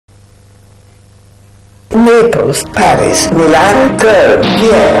Naples, Paris, Milan, Köln,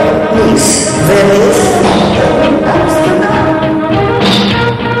 Vienna, Nice, Venice,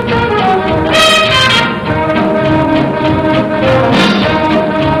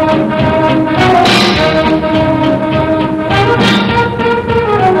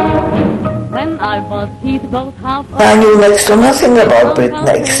 I knew next to nothing about Britain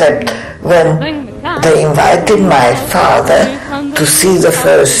except when they invited my father to see the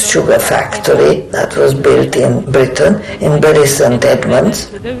first sugar factory that was built in Britain, in Bury St.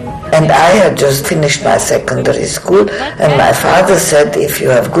 Edmunds. And I had just finished my secondary school, and my father said, if you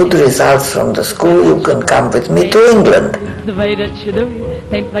have good results from the school, you can come with me to England.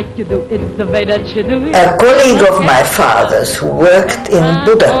 A colleague of my father's who worked in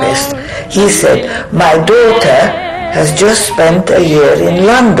Budapest, he said, my daughter has just spent a year in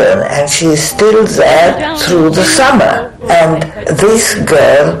London and she is still there through the summer. And this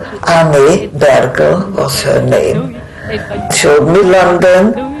girl, Annie Bergel was her name, showed me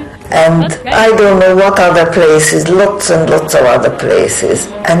London and I don't know what other places, lots and lots of other places.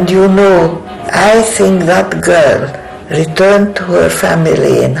 And you know, I think that girl returned to her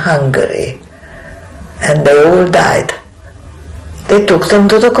family in Hungary and they all died. They took them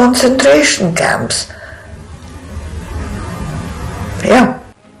to the concentration camps. Yeah.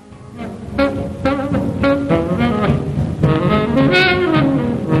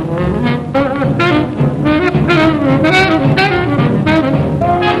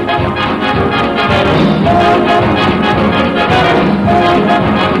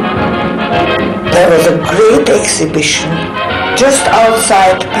 There was a great exhibition just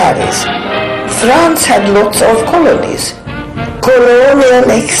outside Paris. France had lots of colonies.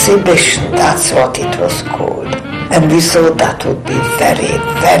 Colonial exhibition, that's what it was called. And we thought that would be very,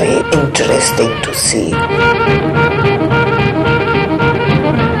 very interesting to see.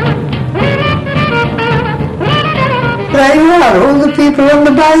 There you are, all the people on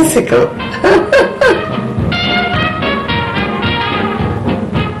the bicycle.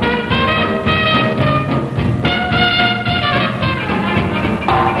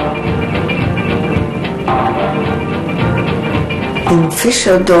 In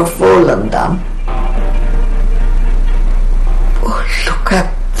Fischerdorf-Volendam. Oh, look at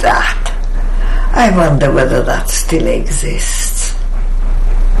that. I wonder whether that still exists.